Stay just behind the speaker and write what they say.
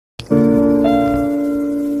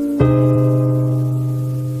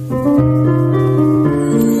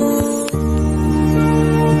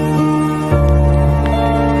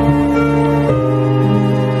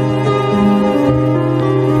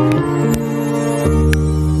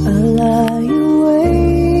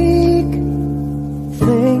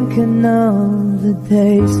the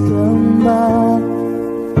days come by,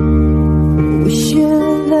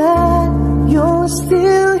 wishing that you're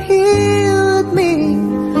still here with me,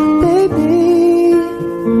 baby.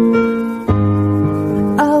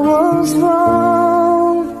 I was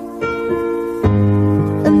wrong,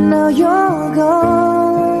 and now you're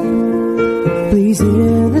gone. Please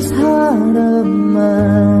hear this heart of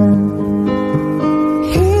mine.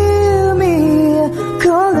 Hear me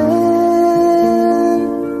calling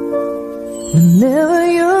whenever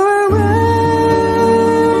you're around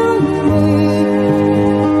me.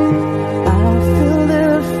 I feel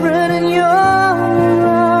different in your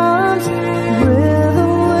arms, with the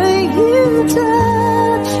way you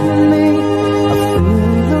touch me. I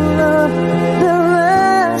feel the love that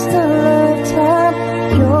lasts a lifetime.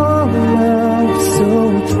 Your love so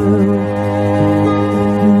true,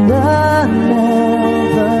 and I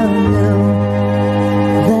never knew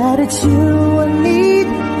that it's you I need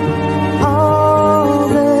all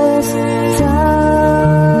this time.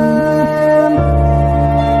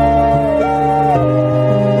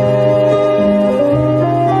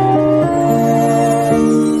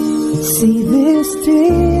 See these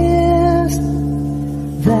tears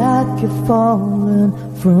that keep falling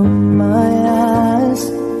from my eyes,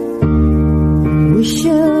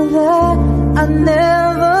 wishing that I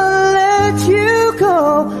never let you go,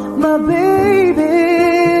 my baby.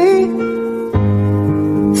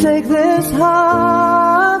 Take this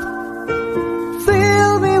heart,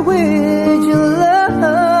 fill me with your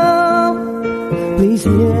love. Please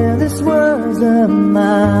hear these words of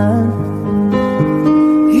mine.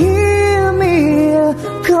 Hear me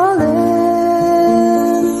calling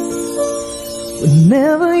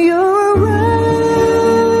whenever you're around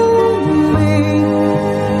me.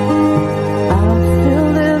 I feel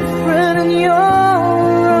different in your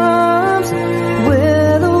arms,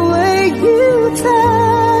 with the way you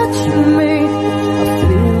touch me. I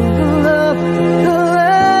feel the love that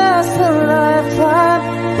lasts a lifetime.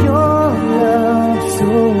 Your love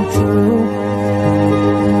so true,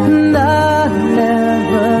 and I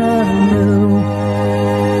never knew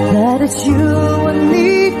that it's you I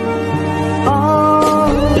need all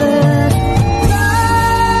this time.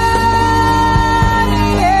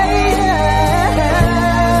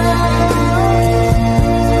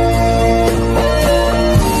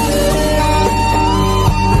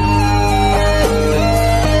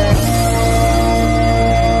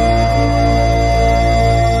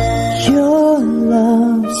 Your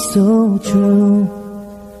love so true,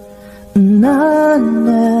 and I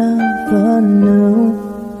never knew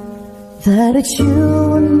that it's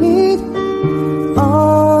you I need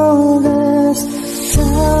all this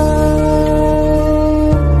time.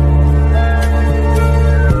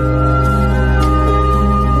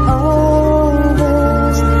 All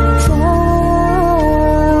this time.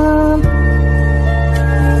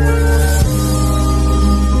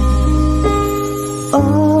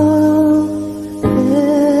 All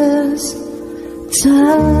this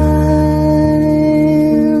time.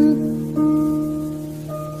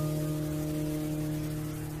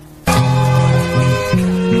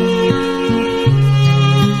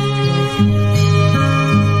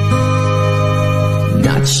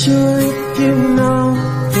 Not sure if you know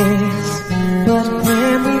this, but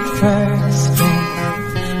when we first met,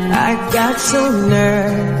 I got so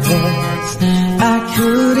nervous I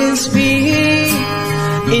couldn't speak.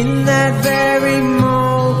 In that very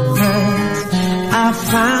moment, I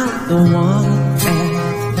found the one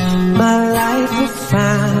and my life would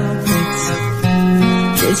find its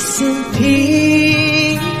missing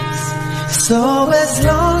piece. So as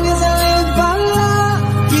long as I live, I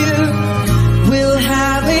love you, will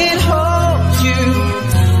have it, hold you.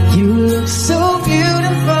 You look so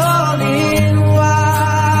beautiful in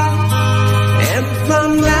white, and from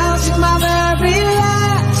now to my very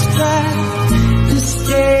last breath, this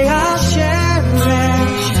day I'll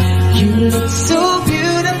cherish. You look so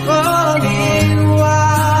beautiful in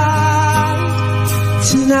white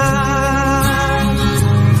tonight.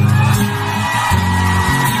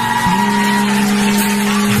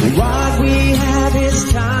 What we have is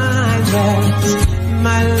timeless,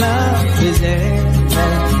 my love is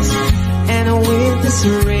endless, and with this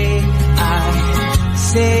ring I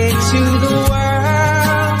say to the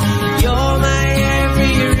world, you're my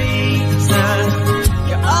every reason,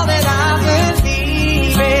 you're all that I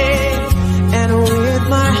believe in, and with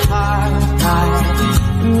my heart I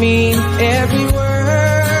mean every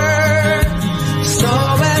word. So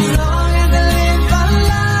as long as I live, I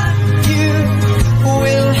love you,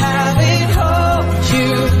 will have it, hold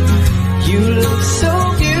you. You look so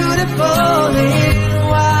beautiful in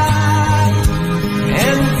white,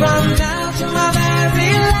 and from now to my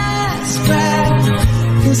very last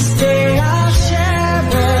this day I'll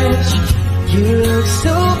cherish. You look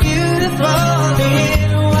so beautiful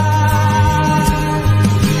in white.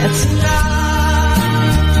 And tonight,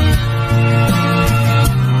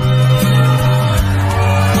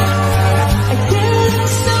 you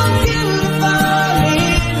look so beautiful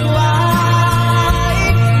in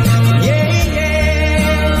white. Yeah,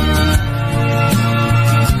 yeah.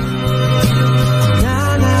 Na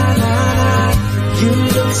na na na. You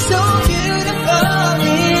look so beautiful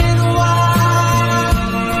in white.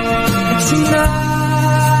 And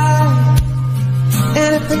tonight,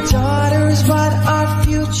 and if a daughter is what our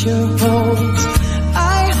future holds,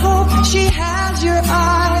 I hope she has your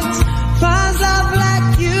eyes, finds love like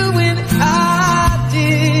you and I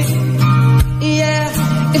did.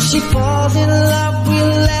 Yeah, if she falls in love,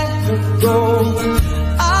 we'll let her go.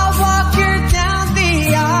 I'll walk her down the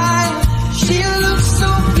aisle. She looks so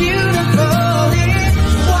beautiful in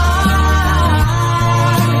white.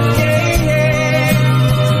 Yeah, yeah.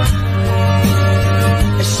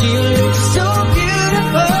 She looks so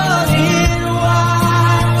beautiful in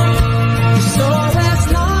white. So as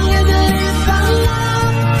long as I live, I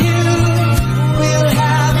love you. We'll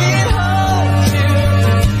have it hold you.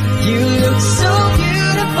 You look so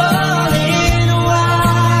beautiful in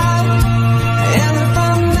white. And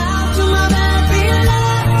from now to my very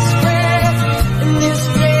last breath, in this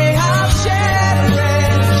day I'll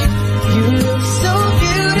cherish. You look so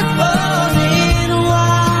beautiful in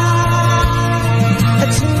white.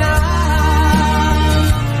 Tonight,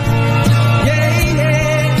 yeah,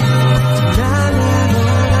 yeah. Na na na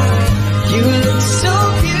na. You look so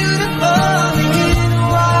beautiful in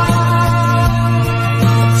white.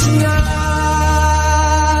 Tonight.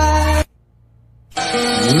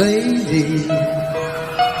 Lady,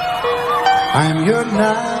 I'm your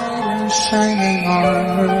knight in shining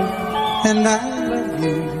armor, and I love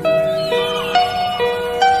you.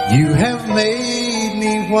 You have made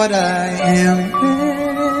me what I am.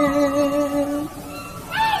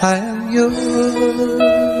 I am yours.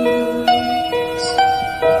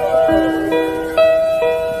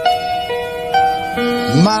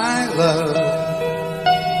 My love,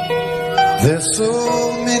 there's so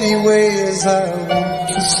many ways I want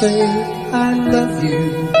to say I love you.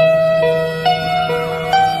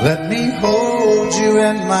 Let me hold you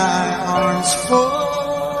in my arms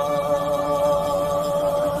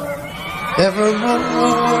forevermore.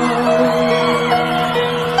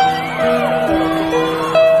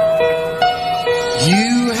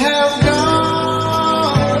 You have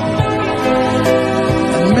gone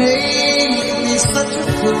and made me such a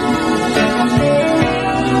fool.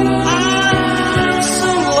 I'm so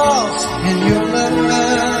lost in your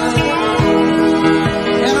love.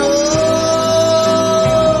 And oh,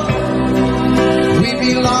 we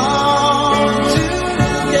belong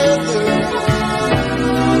together.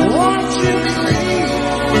 Won't you believe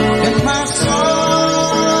in my song?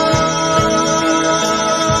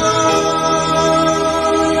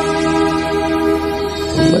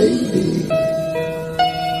 Lady,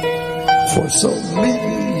 for so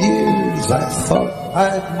many years I thought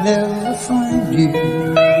I'd never find you.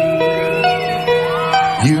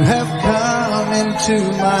 You have come into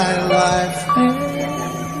my life and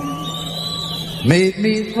made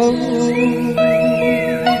me whole.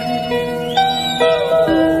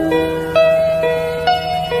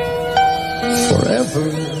 Forever,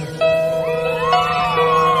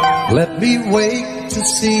 let me wake to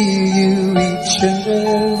see you each and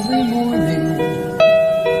every morning.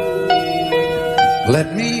 Let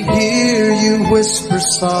me hear you whisper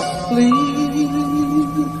softly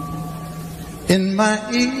in my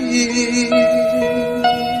ear.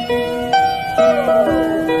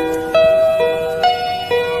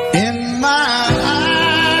 In my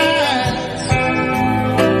eyes,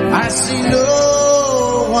 I see no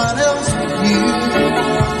one else but you.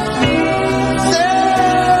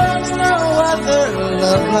 There's no other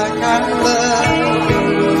love like I love.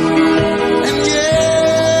 And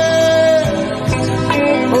yes,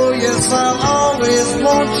 oh yes, I'll always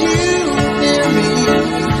want you near me.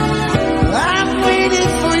 I've waited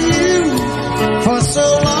for you for so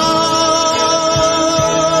long.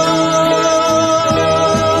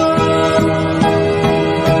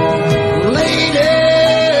 Lady,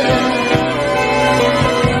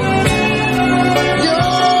 your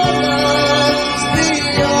love's the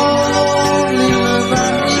only love I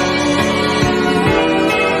need.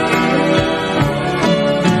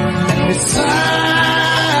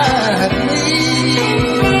 Beside me.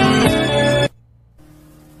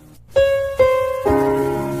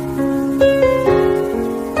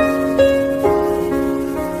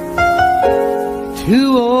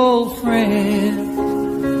 Two old friends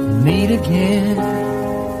meet again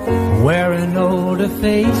wearing older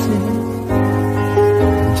faces,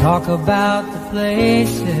 talk about the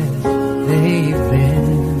places they've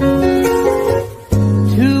been.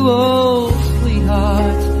 Two old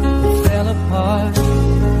sweethearts fell apart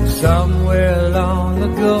somewhere long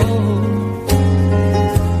ago.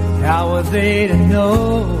 How were they to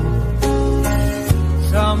know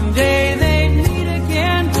someday they'd meet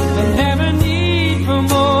again and have a need for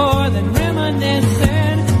more than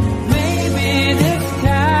reminiscing? Maybe this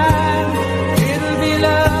time it'll be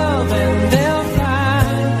love and they'll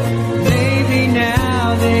find maybe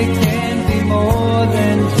now they can be more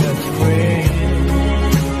than just friends.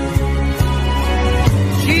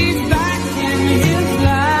 She's back in his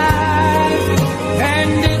life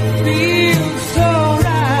and it feels so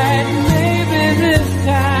right. Maybe this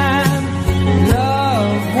time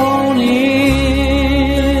love won't end.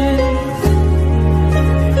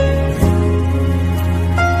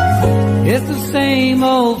 It's the same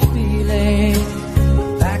old feeling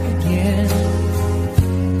back again.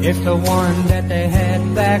 It's the one that they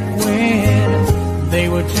had back when they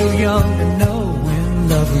were too young to know when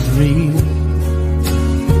love was real.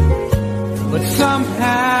 But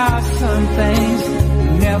somehow some things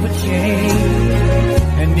never change,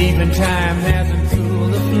 and even time hasn't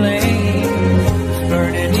cooled the flame. It's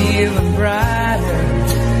burning even brighter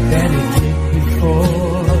than it did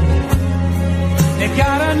before. They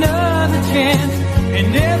got another chance,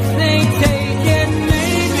 and if they take it,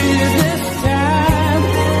 maybe this time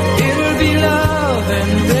it'll be love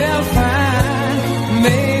and they'll find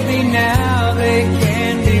maybe now they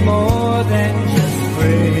can be more than just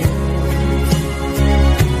friends.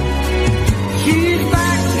 She's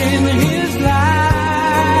back in his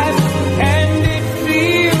life and it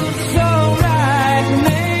feels so right.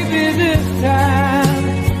 Maybe this time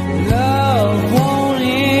love won't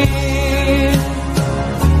end.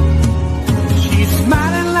 She's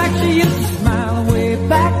smiling like she used to smile way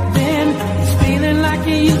back then. She's feeling like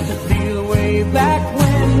he used to feel way back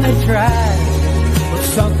when they tried, but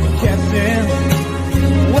something kept them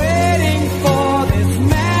waiting for this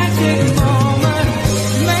magic moment.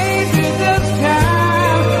 Maybe this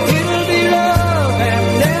time it'll be love and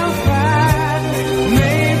they'll find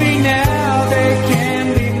maybe now they can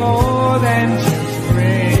be more than just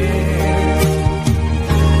friends.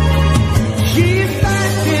 She's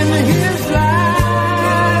back in his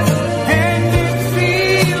life and it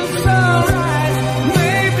feels so right.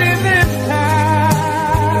 Maybe this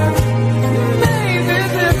time, maybe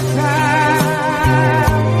this time,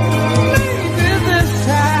 maybe this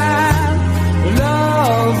time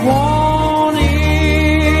love won't end.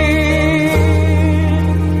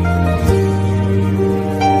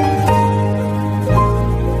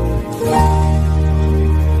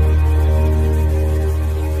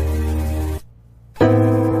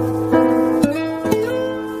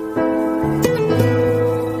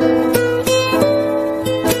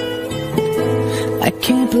 I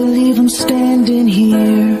can't believe I'm standing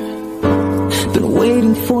here. Been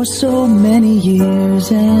waiting for so many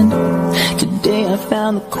years, and today I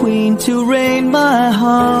found the queen to reign my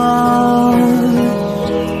heart.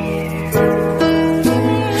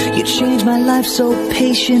 You changed my life so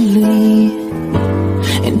patiently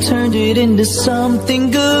and turned it into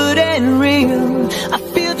something good and real. I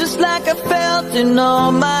feel just like I felt in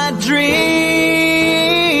all my dreams.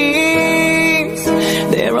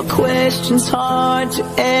 There are questions hard to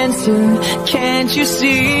answer, can't you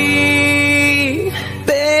see?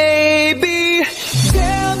 Baby,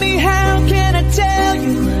 tell me, how can I tell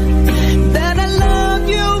you that I love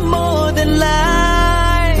you more than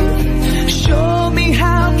life? Show me,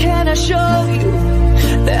 how can I show you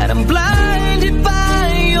that I'm blinded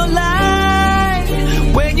by your light?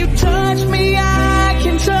 When you touch me, I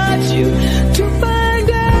can touch you to find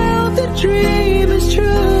out the dream is true.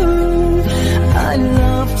 I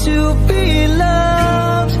love to be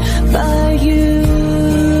loved by you.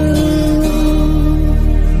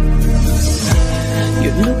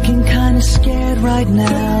 You're looking kinda scared right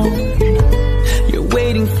now. You're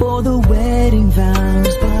waiting for the wedding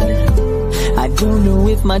vows, but I don't know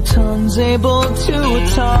if my tongue's able to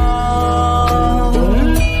talk.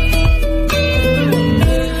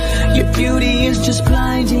 Your beauty is just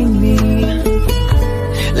blinding me,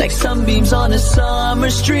 like sunbeams on a summer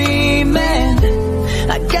stream, and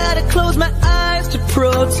I gotta close my eyes to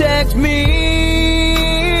protect me.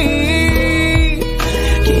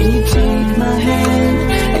 Can you take my hand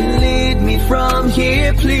and lead me from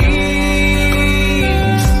here, please?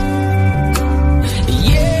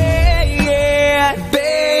 Yeah, yeah,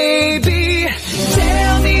 baby.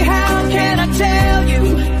 Tell me, how can I tell you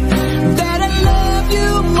that I love you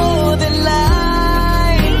more than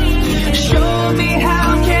life? Show me, how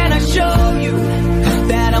can I show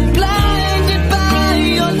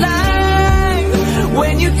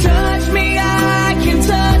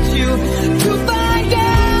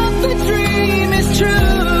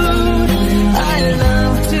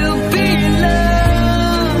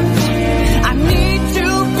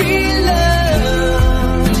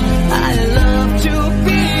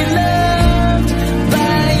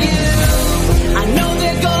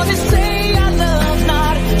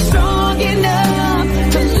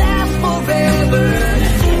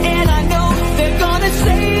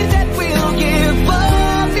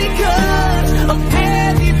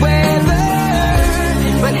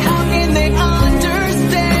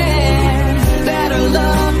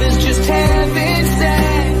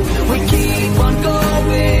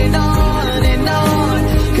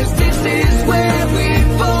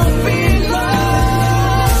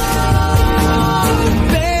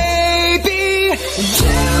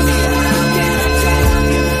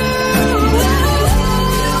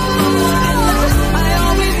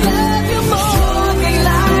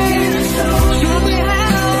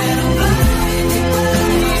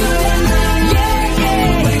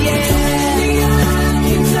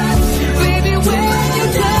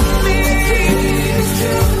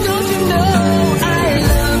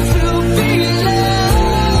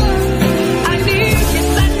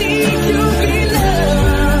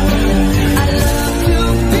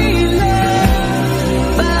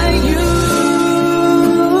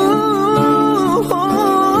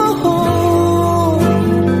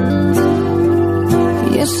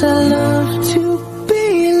 'cause I love to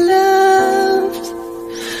be loved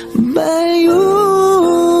by you.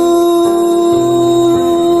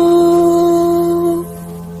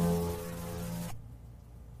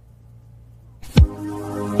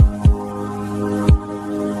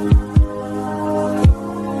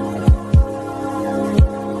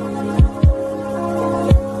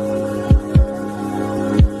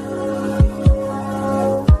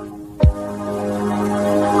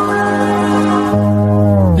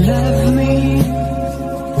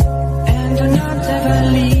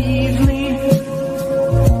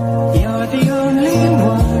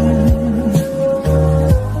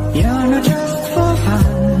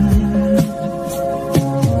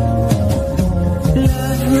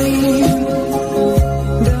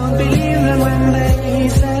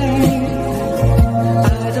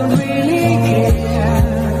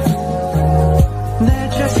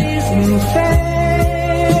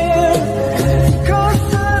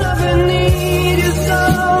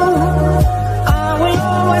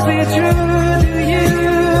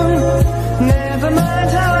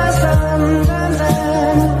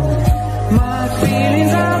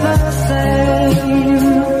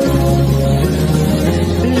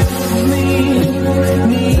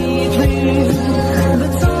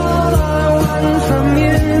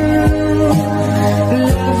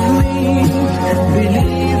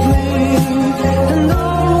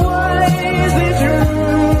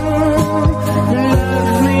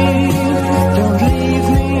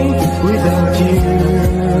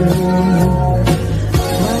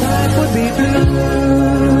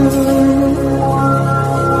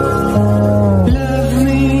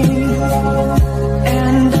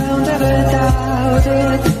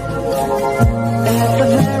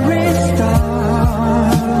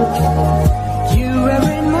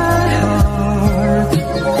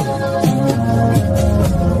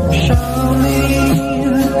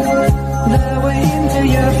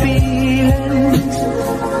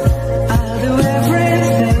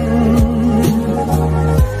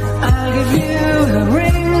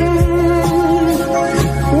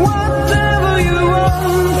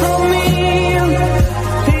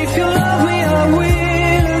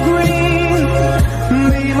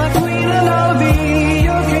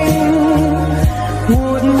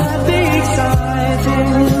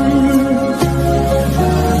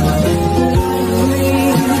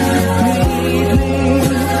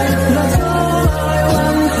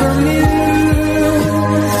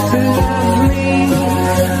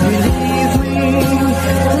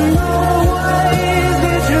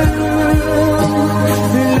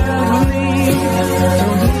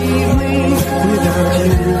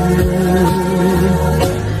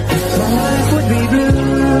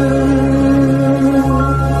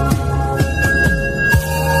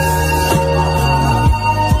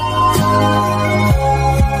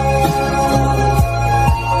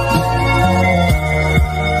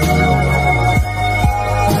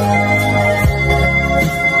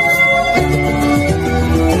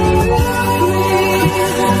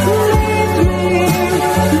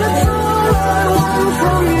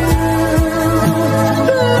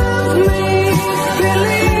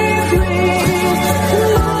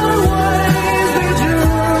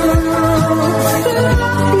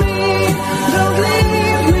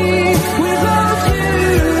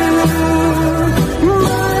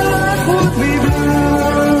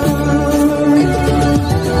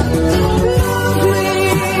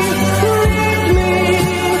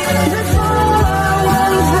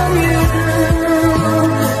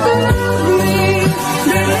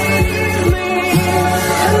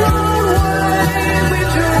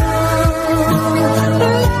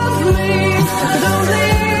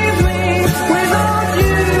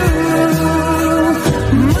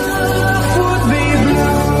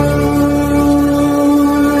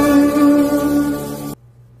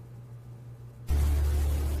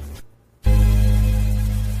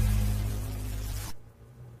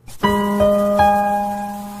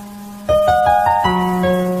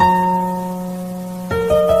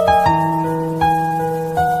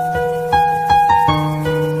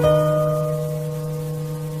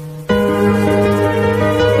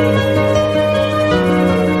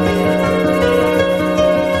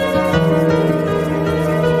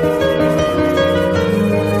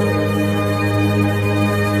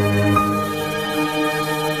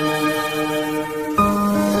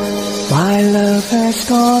 has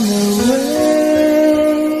gone away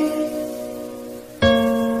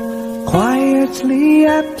quietly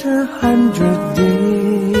after 100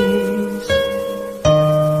 days.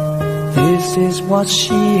 This is what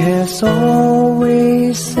she has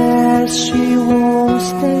always said. She won't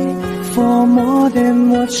stay for more than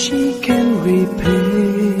what she can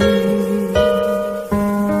repay.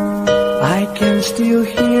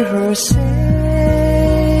 her say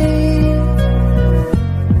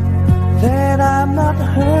that I'm not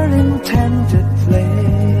her intended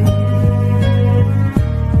flame.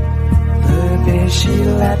 The day she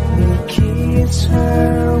let me kiss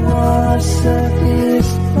her was a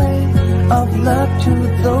display of love to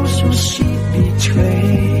those who she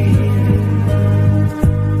betrayed.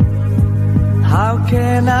 How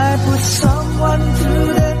can I put someone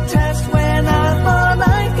through the test when I thought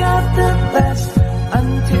I got the best?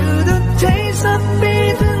 Until the taste of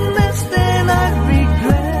bitterness, then I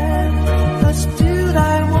regret. But still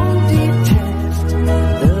I won't detest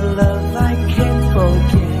the love I can't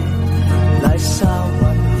forget, like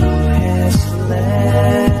someone who has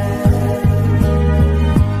left.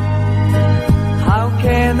 How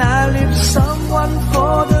can I leave someone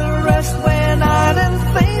for the rest when I am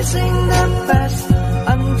facing the best?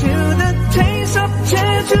 Until the taste of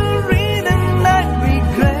tangerine and I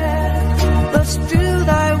regret, but still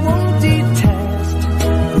I won't detest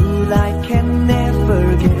who I can never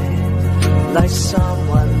get, like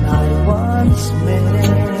someone I once met.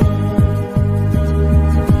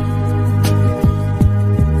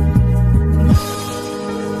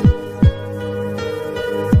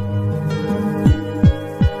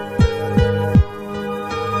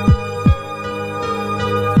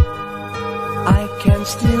 I can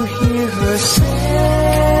still hear her say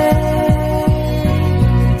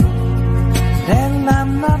that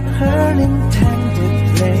I'm not her intended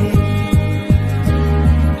flame.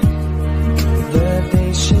 The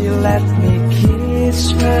day she let me kiss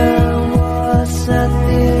her was a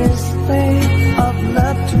display of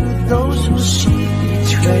love to those who she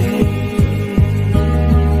betrayed.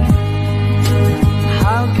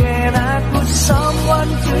 How can I put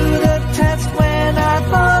someone through the test when I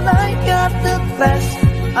thought I got the best?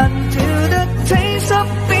 Until the taste of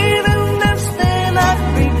bitterness, then I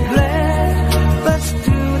regret. But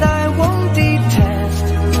still I won't detest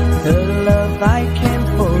the love I can't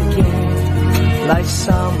forget, like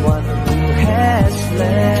someone who has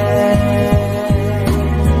left.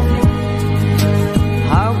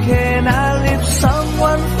 How can I leave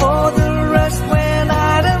someone for the rest when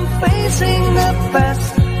I am facing the best?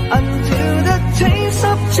 Until the taste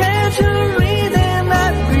of tangerine, then I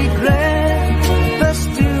regret. But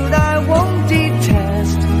still I won't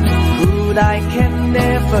detest who I can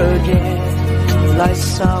never get, like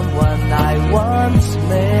someone I once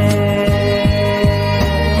met.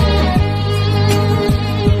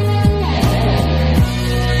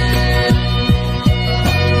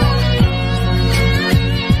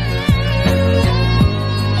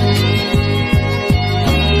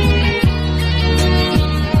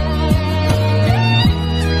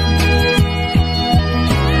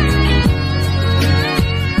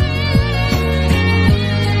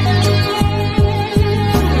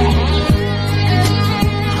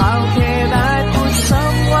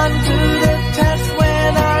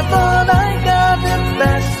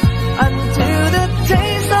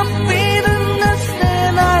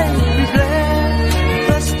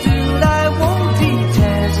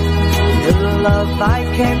 I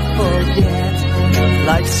can't forget,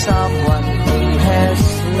 like someone who has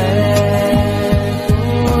left.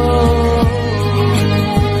 Oh,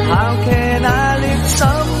 how can I leave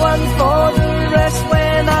someone for the rest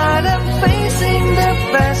when I am facing the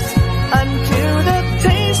best? Until the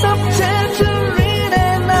taste of tangerine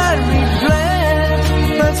and I regret,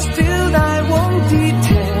 but still I won't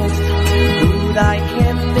detest who I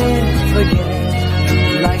can never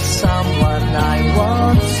forget, like someone I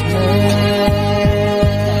once met.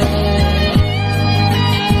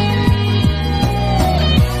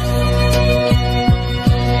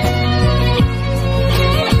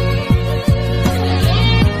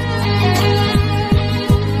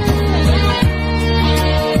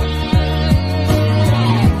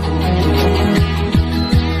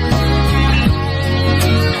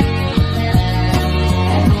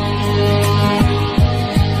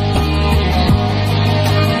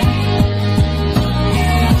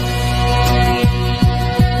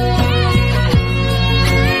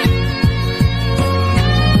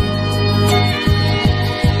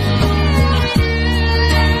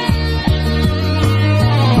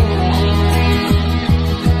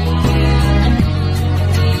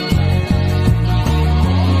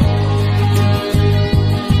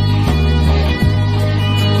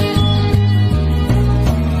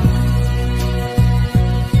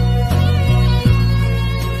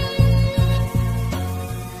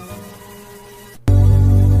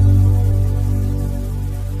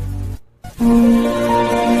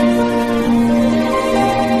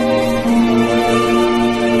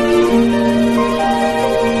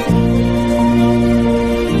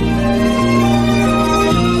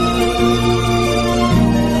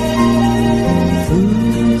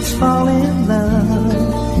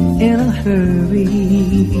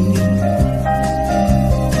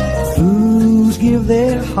 give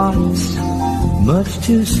their hearts much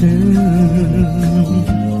too soon.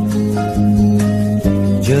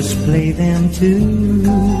 Just play them two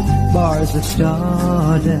bars of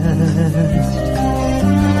stardust.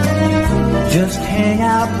 Just hang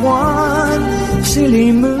out one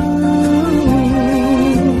silly moon.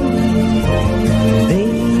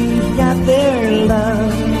 They've got their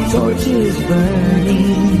love torches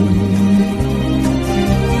burning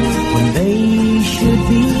when they should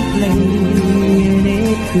be playing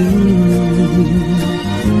it cool.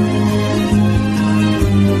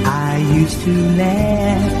 I used to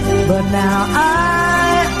laugh, but now I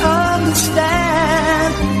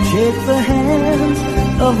understand. Shake the hand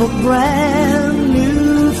of a brand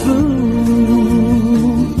new fool.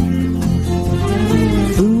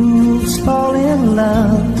 Fools fall in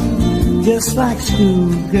love just like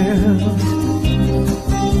schoolgirls,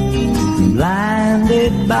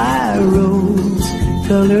 blinded by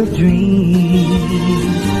rose-colored dreams.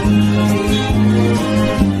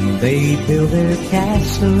 They build their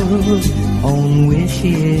castles on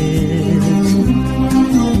wishes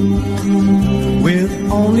with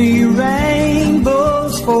only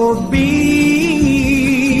rainbows for beams.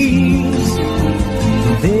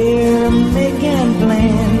 They're making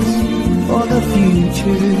plans for the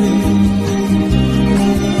future.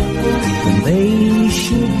 They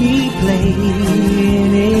should be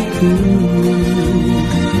playing it cool.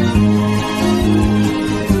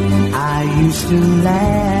 I used to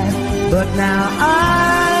laugh, but now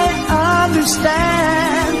I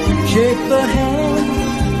understand. Shake the hand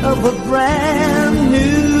of a brand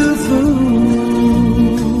new fool.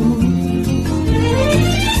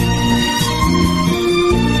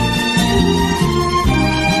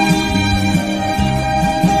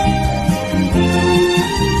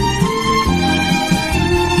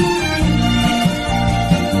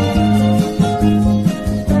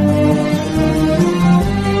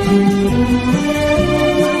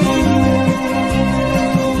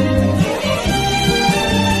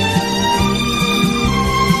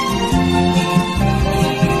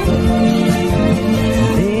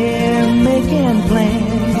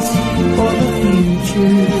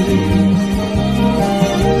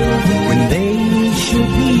 When they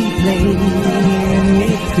should be playing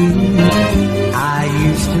it cool. I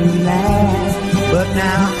used to laugh, but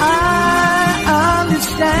now I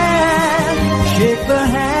understand. Shake the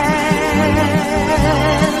hand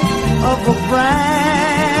of a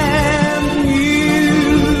brand new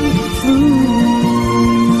fool.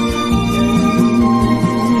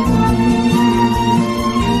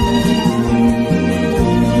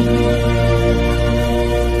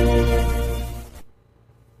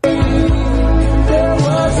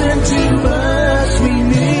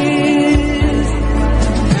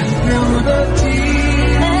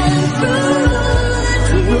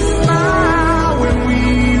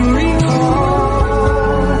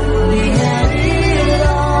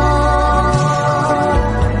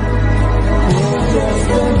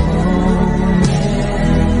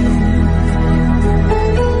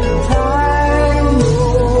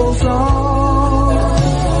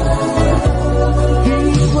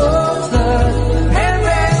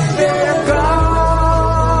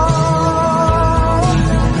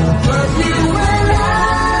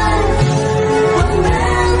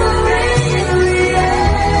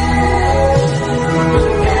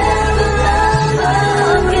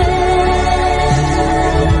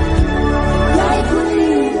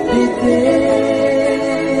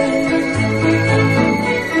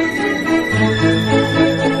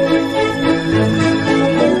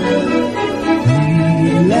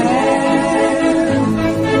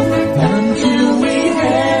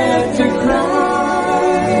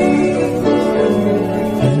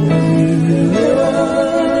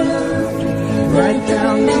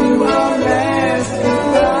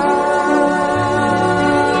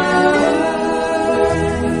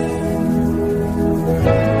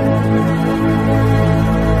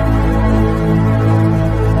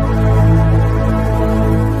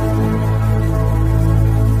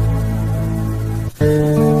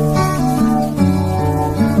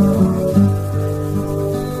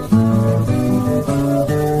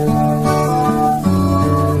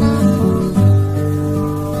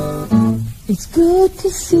 It's good to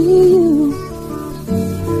see you.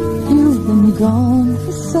 You've been gone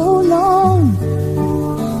for so long.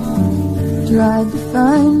 Tried to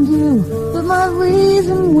find you, but my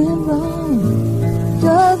reason went wrong.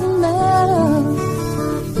 Doesn't matter.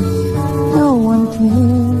 No one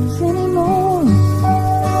cares anymore.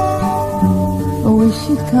 I wish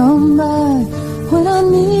you'd come by when I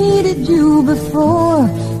needed you before.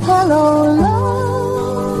 Hello,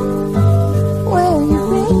 love. Where you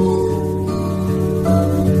been?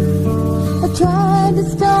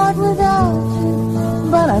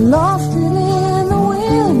 lost it in the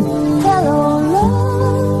wind. Hello,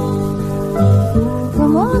 love,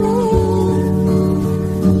 come on in.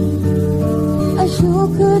 I sure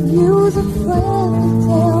could use a friend to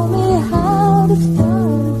tell me how to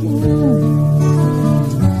start again.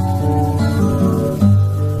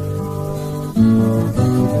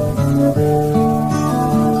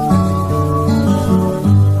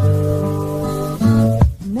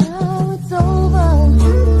 Now it's over.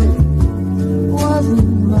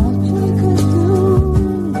 Wasn't much we could do.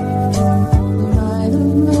 Might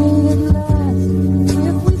have made it last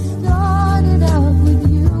if we started out with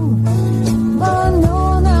you. But I know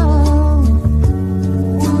now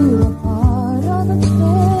we're a part of the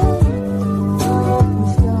plan. We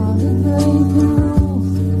started breaking rules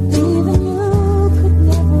even you could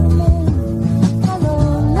never mend. Hello,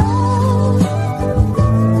 love,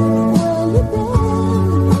 where you been?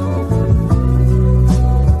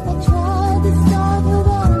 I tried to start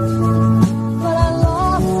without you, but I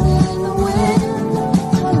lost in the wind.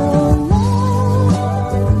 Hello, love,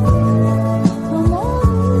 come on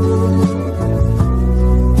in.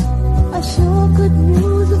 I sure could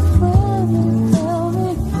use a friend to tell me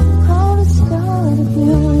how to start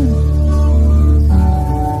again.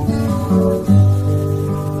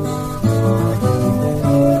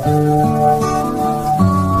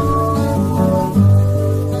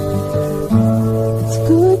 It's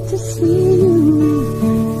good to see you.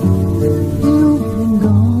 You've been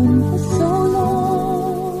gone for so long.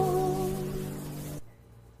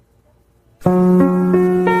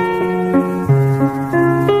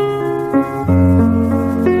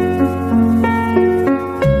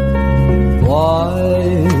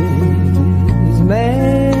 Wise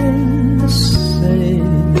men say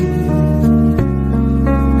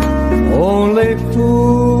only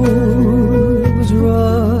fools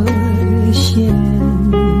rush in,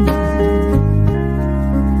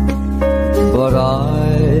 but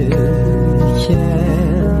I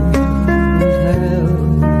can't help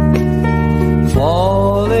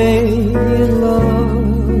falling in love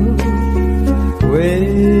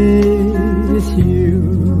with you.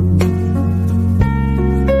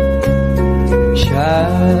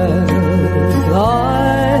 Shall I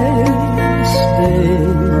stay?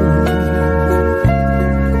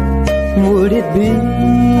 Would it be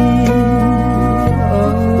a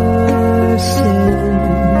sin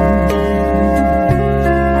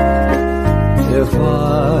if I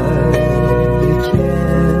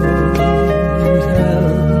can't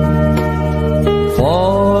help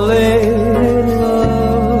falling in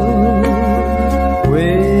love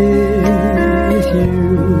with you?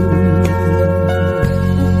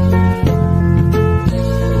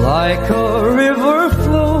 Like a river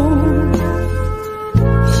flows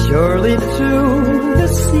surely to the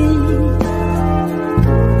sea,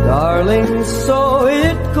 darling, so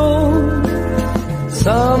it goes.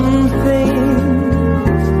 Some things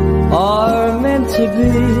are meant to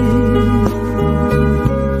be.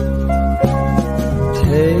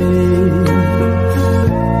 Take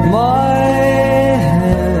my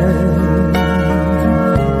hand,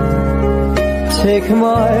 take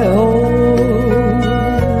my whole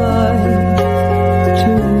life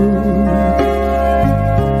too.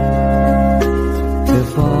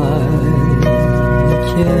 If I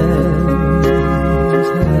can't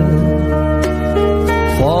help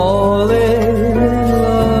falling in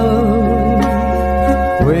love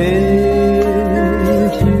with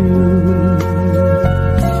you.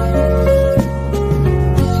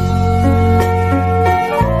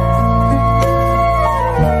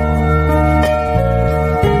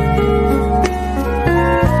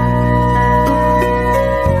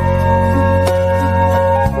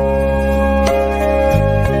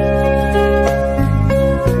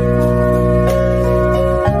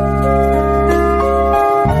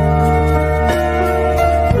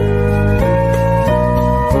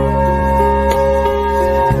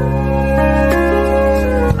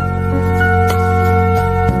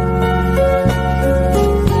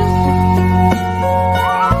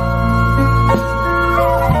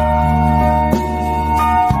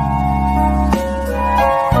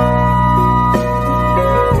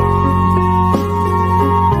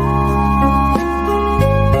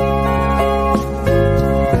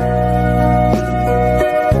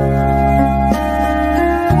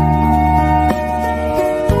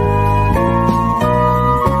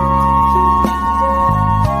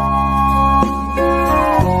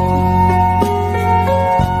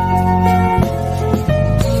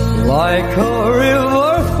 Like a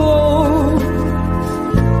river flows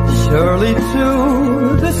surely to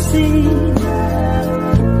the sea,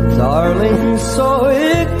 darling, so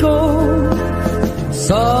it goes.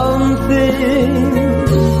 Some things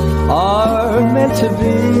we're meant to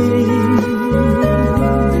be.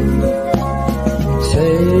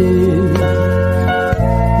 Take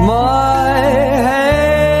my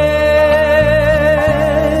hand,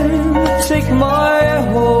 take my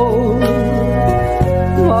whole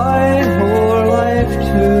life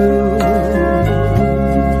too.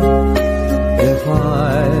 If I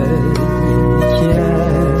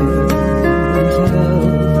can't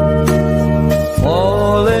help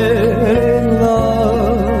falling in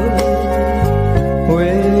love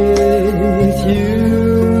with you,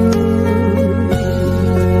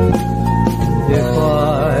 if I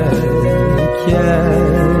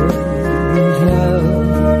can't help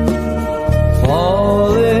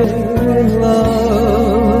falling in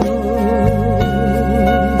love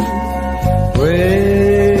with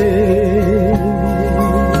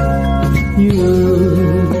you.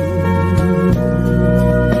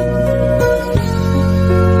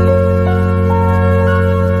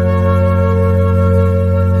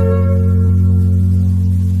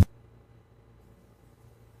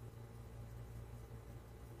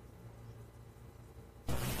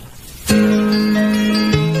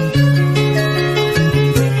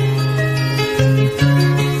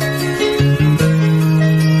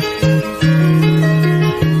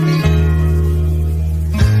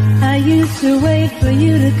 I used to wait for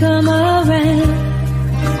you to come around.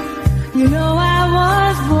 You know I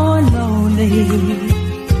was born lonely.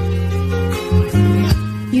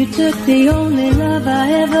 You took the only love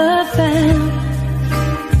I ever found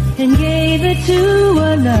and gave it to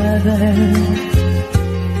another.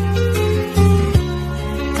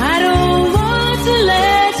 I don't want to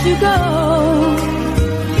let you go,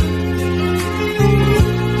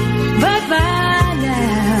 but by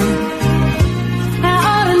now I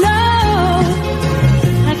ought to know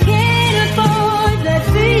I can't afford that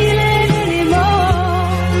feeling anymore.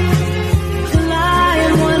 To lie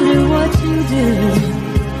and wonder what you do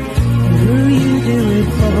and who you do it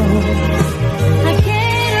for. I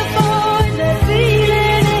can't afford that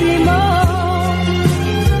feeling anymore.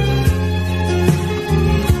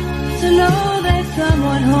 To know that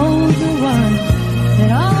someone holds the one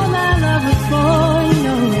that all my love was for. You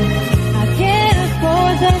know I can't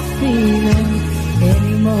afford that feeling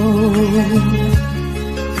anymore.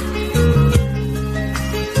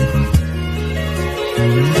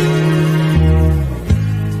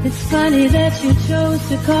 It's funny that you chose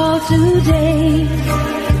to call today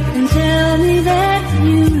and tell me that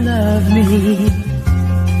you love me.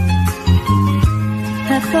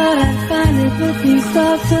 I thought I'd finally put these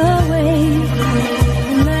thoughts away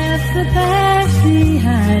and left the past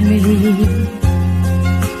behind me.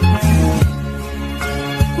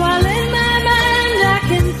 While in my mind I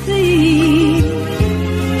can see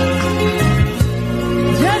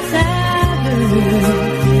just how blue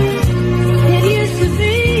it used to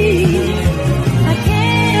be. I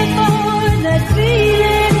can't afford that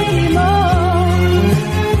feeling anymore.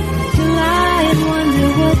 To lie and wonder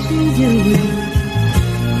what you do,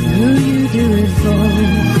 who you do it for.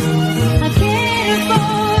 I can't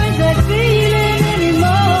afford that feeling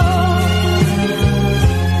anymore.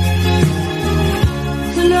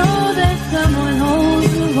 To know that someone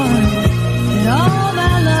holds the one that all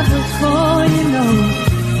my love was for. You know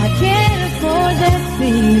I can't afford that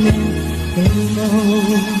feeling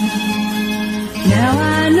anymore. Now I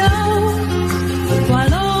know why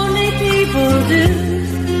lonely people do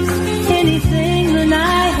anything the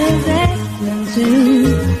night has asked them to.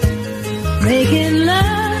 Making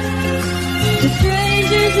love to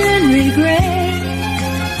strangers in regret,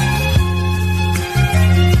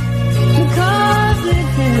 because it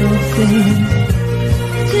helps them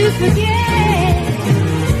to forget.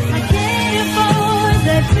 I can't afford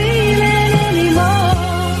that feeling anymore.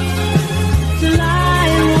 To lie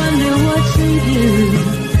and wonder what you do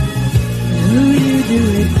and who you do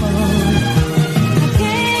it for. I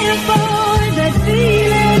can't afford that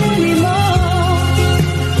feeling anymore.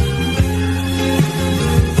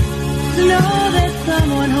 To know that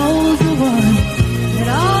someone holds the one that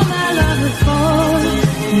all my love is for.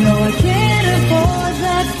 No, I can't afford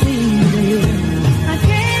that feeling. I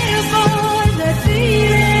can't afford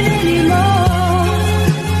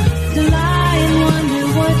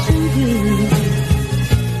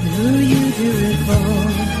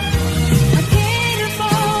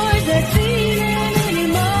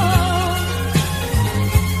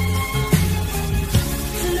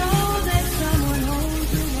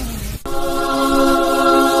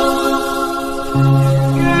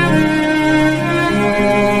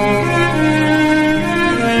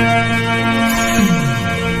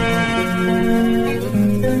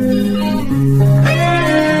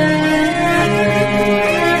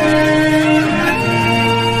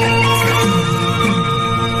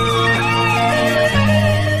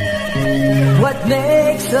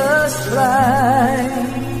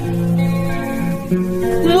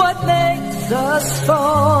What makes us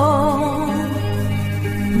fall?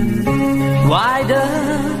 Why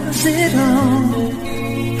does it all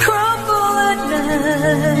crumble at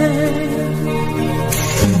night?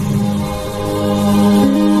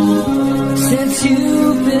 Since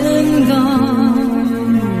you've been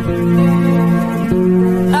gone,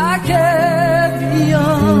 I carry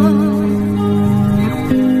on,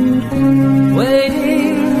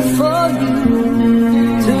 waiting for you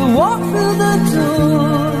to walk through the door.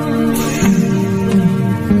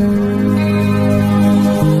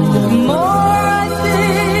 The more I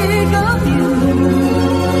think of you,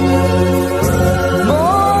 the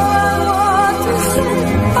more I want to say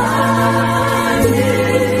I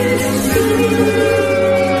miss you.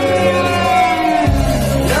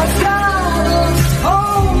 The silence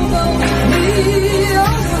over me,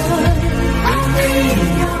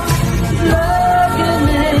 love can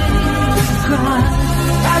make you cry.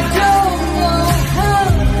 I don't know how,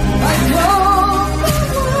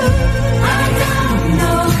 I don't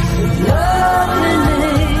know love can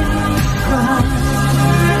make you cry.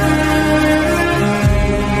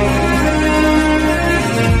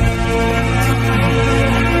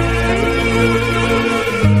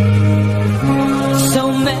 So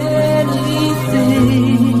many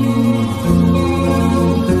things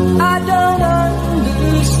I don't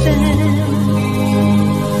understand.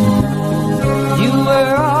 You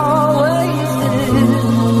were always there,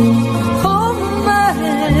 holding my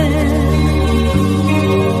hand.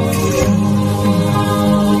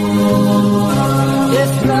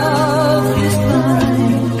 If love is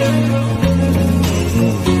blind,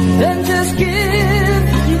 then just give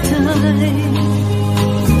me time.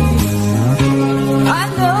 I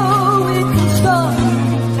know we can start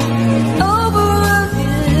over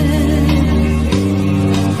again.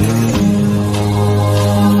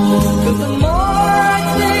 'Cause the more I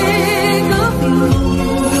think of you,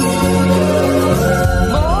 the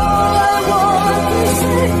more I want to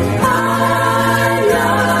say I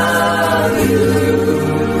love you.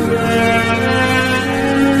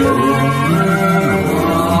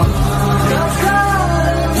 The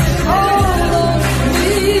silence over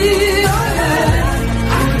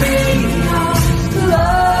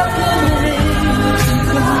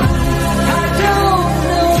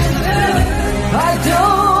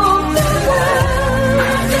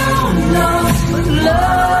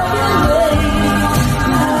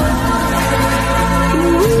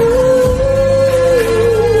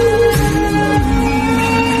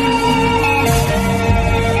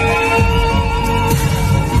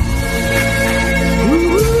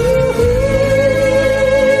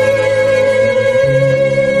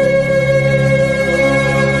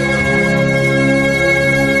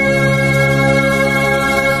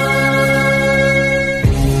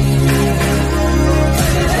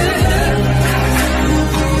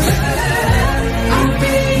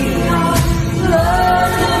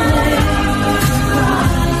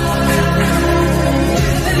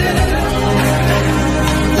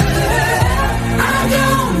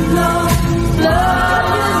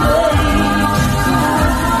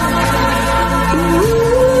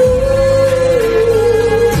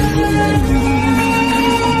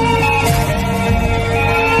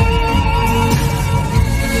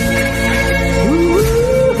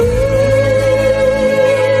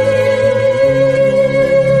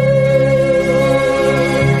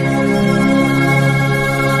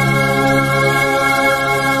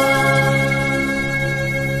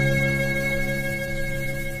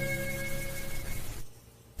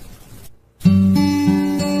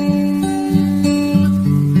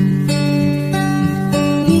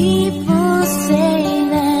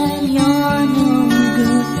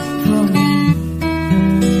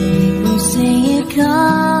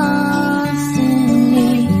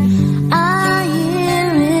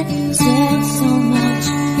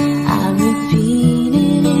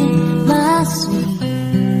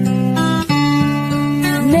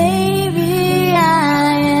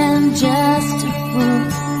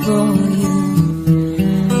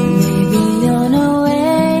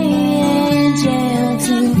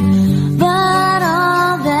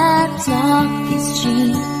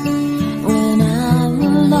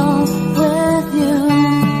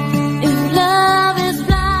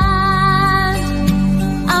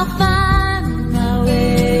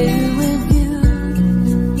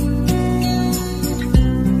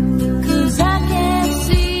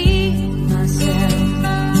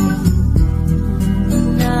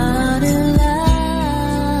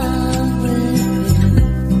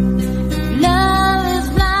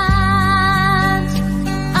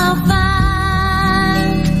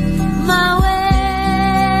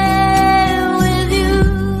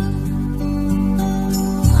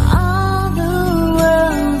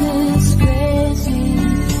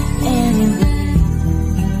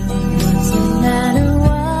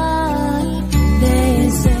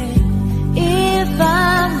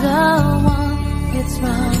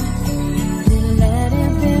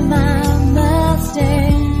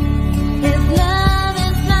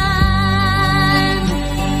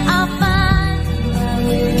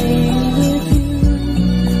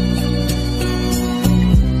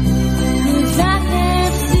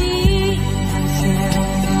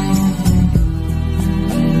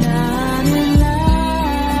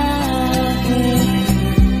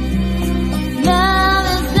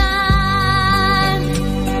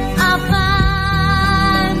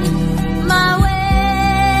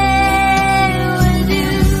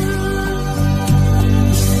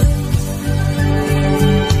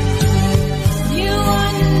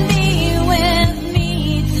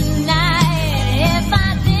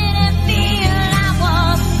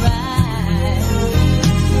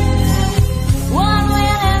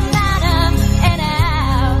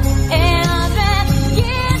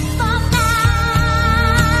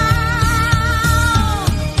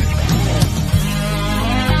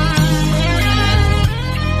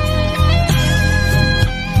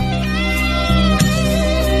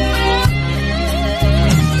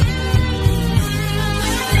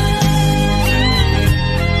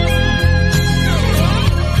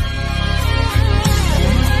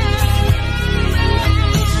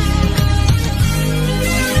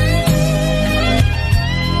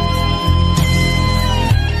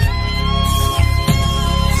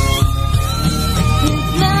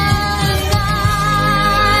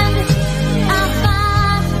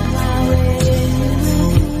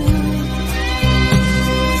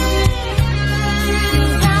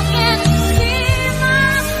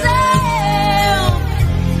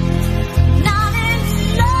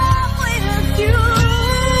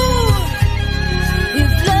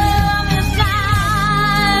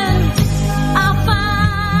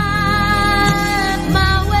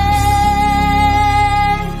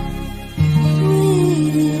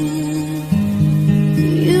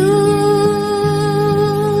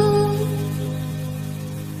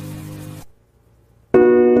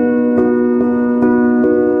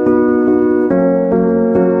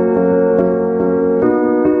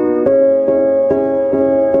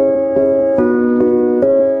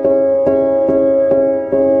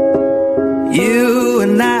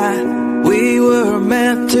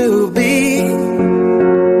meant to be.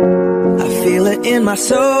 I feel it in my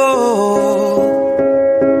soul,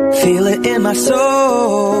 feel it in my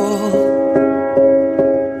soul.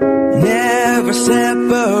 Never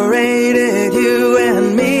separated you and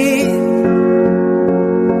me.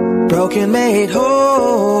 Broken made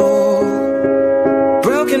whole,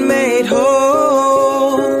 broken made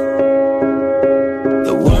whole.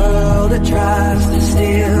 The world that tries to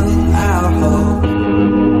steal our hope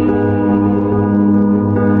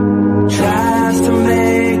tries to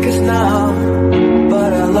make us numb,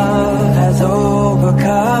 but our love has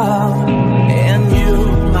overcome. And you,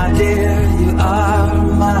 my dear, you are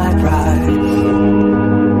my prize.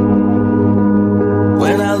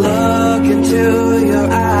 When I look into your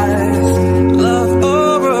eyes, love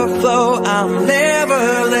overflow, I'm never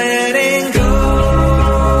letting go.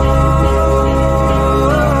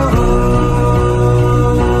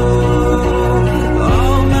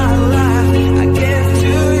 All my life I give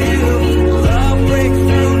to you. Love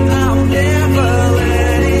breakthrough, I'm never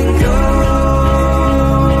letting go.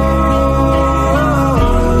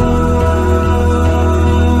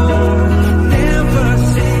 Never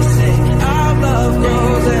ceasing, our love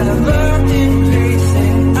grows and ever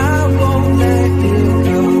increasing. I won't let you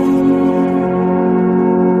go.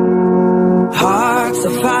 Hearts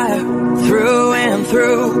of fire, through and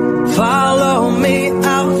through. Follow me,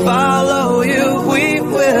 I'll follow you. We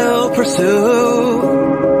will pursue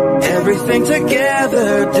everything together,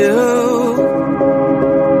 do.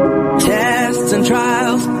 Tests and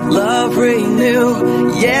trials, love renew.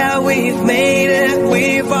 Yeah, we've made it,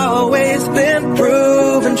 we've always been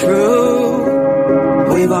proven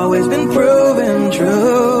true. We've always been proven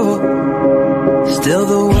true. Still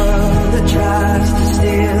the world that tries to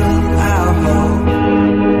steal our hope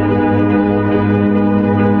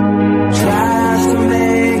tries to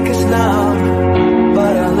make us numb,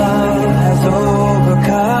 but our love has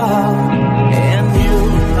overcome. And you,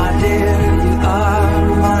 my dear, you are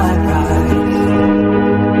my prize.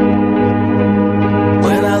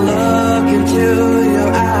 When I look into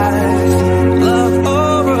your eyes, love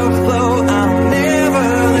overflow, I'm never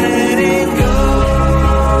letting go.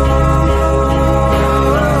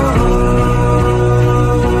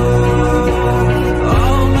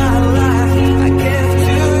 All my life I give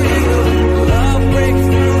to you. Love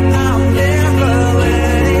breakthrough, I'm never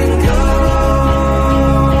letting go.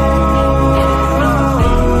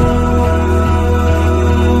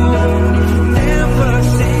 Never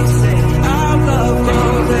ceasing, our love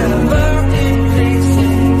grows and ever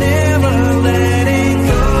increasing. Never letting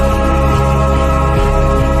go.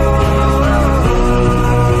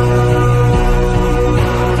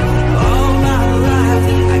 All my life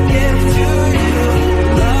I give to you.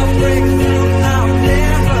 Love breakthrough, I'm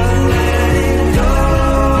never letting go.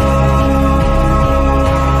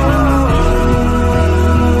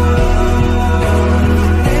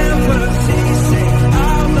 Never ceasing,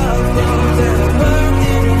 our love grows and ever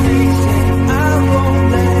increasing. I won't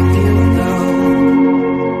let you go.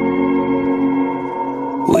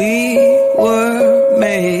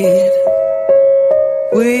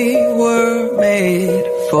 We were made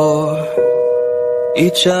for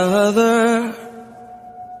each other.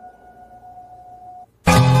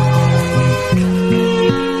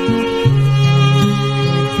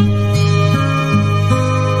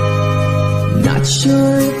 Not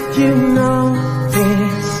sure if you know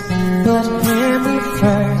this, but when we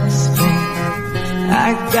first met, I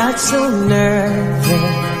got so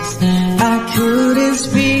nervous I couldn't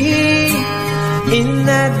speak. In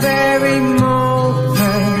that very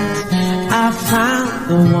moment, I found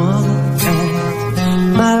the one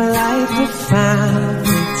and my life had found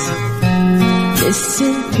its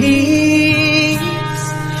missing piece.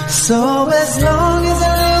 So as long as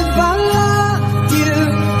I live, I love you.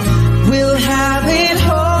 We'll have it,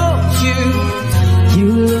 hold you. You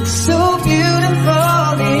look so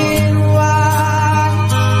beautiful in white.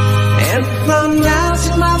 And from now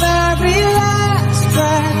to my very last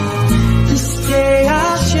breath, this day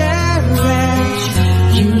I'll cherish.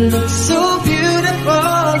 You look so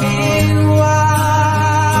beautiful in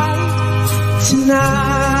white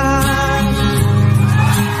tonight.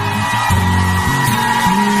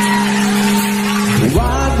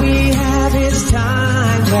 What we have is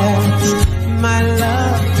timeless. My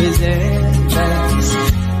love is endless.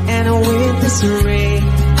 And with this ring,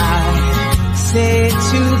 I say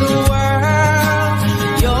to the world,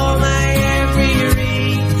 you're my every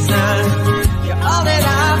reason. You're all that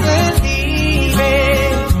I believe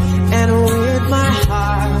in. And with my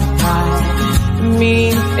heart, I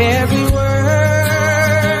mean every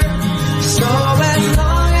word. So as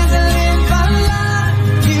long as I live, I love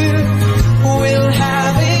you. We'll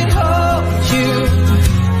have it, hold you.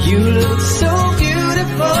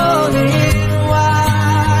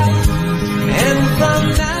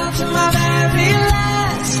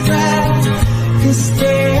 This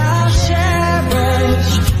day I'll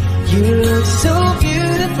cherish. You look so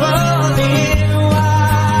beautiful in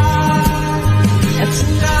white. And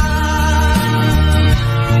tonight,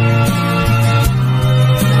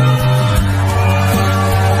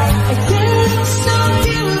 you look so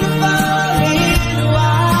beautiful in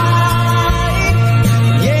white.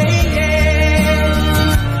 Yeah, yeah.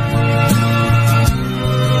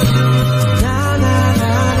 Na na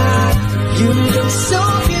na na. You look so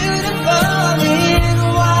beautiful in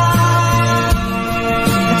white.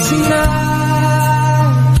 And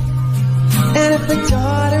tonight, and if a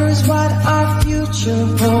daughter is what our future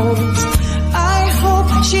holds, I hope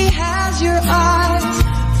she has your eyes,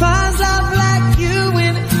 finds love like you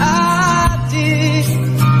and I did.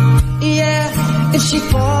 Yeah, if she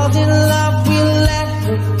falls in love, we'll let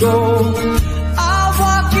her go. I'll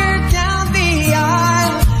walk her down the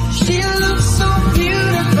aisle. She looks so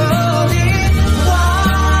beautiful in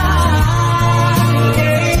white.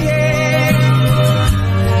 Yeah, yeah.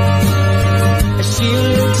 She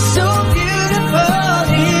looks so beautiful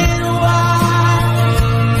in white.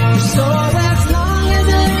 So as long as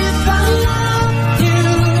I live, I love you.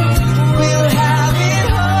 We'll have it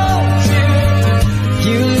hold you.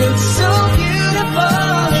 You look so beautiful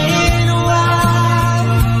in white.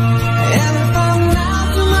 And if I'm not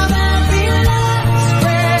to my very last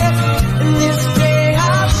breath, this day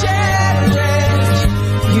I'll cherish.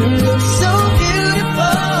 You look so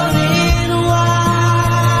beautiful in white.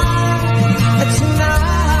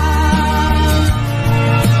 Tonight,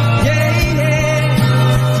 yeah, yeah.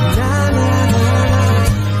 Na na na na.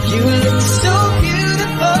 You look so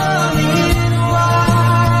beautiful in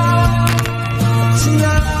white.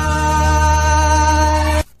 Tonight.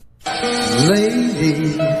 Lady,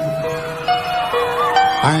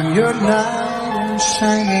 I'm your knight in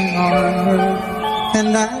shining armor, and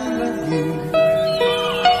I love you.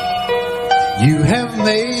 You have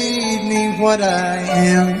made me what I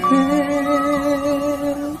am.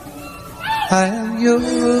 I am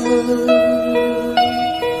yours.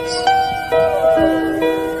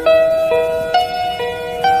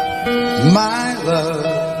 My love,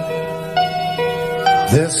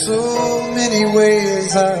 there's so many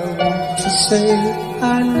ways I want to say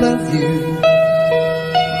I love you.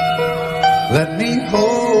 Let me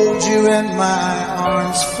hold you in my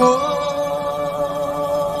arms forevermore.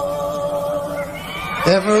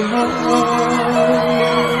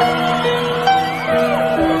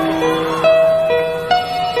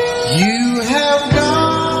 You have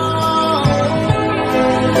gone,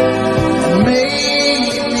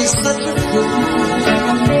 made me such a fool.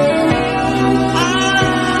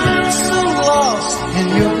 I'm so lost in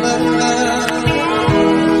your love.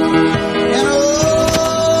 And oh,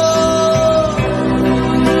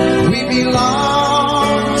 we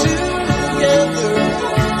belong together.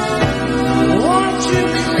 Won't you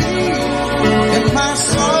believe in my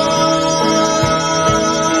song?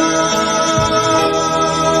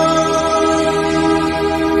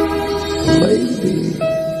 Lady,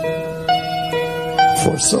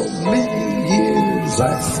 for so many years I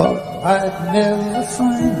thought I'd never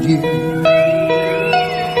find you.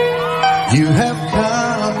 You have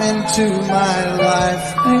come into my life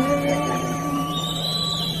and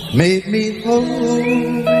made me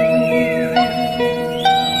whole.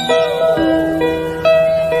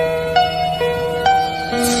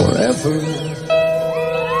 Forever,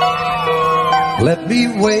 let me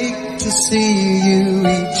wake to see you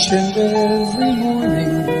each and every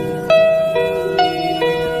morning.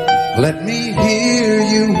 Let me hear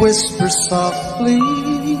you whisper softly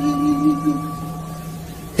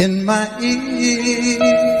in my ear.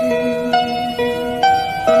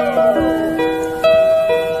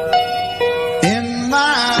 In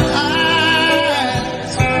my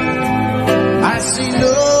eyes, I see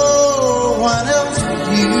no one else but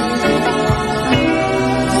you.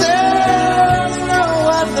 There's no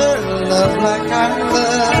other love like I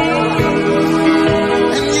love.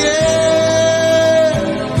 And yeah,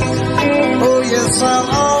 oh yes, I'll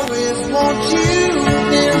always want you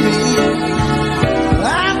near me.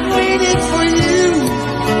 I've waited for you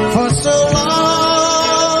for so long.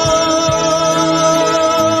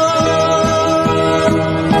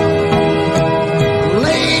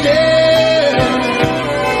 Lady,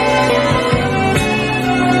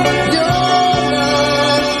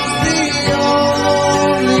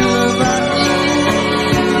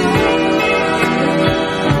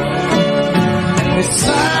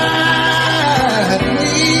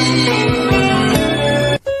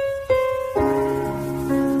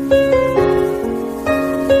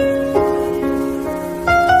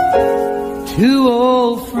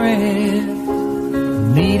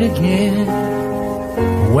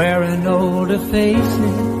 staring older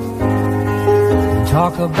faces,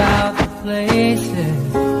 talk about the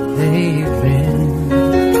places they've been.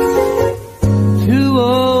 Two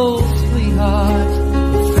old sweethearts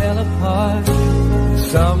who fell apart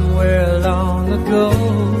somewhere long ago.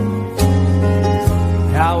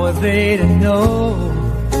 How were they to know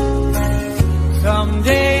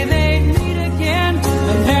someday they'd meet again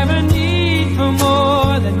and have a need for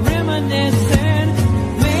more than reminiscing?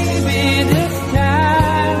 Maybe this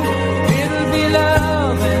time it'll be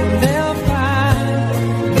love and they'll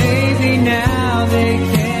find maybe now they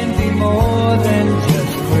can be more than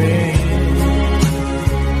just friends.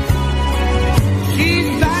 She's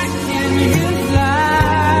back in his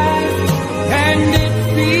life and it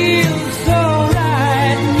feels so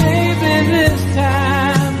right. Maybe this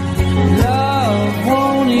time love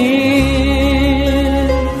won't end.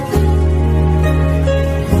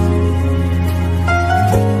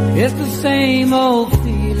 It's the same old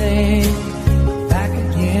feeling back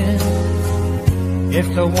again.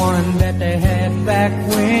 It's the one that they had back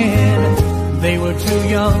when they were too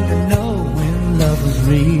young to know when love was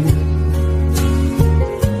real.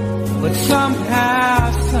 But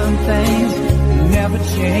somehow some things never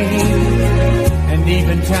change, and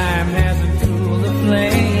even time has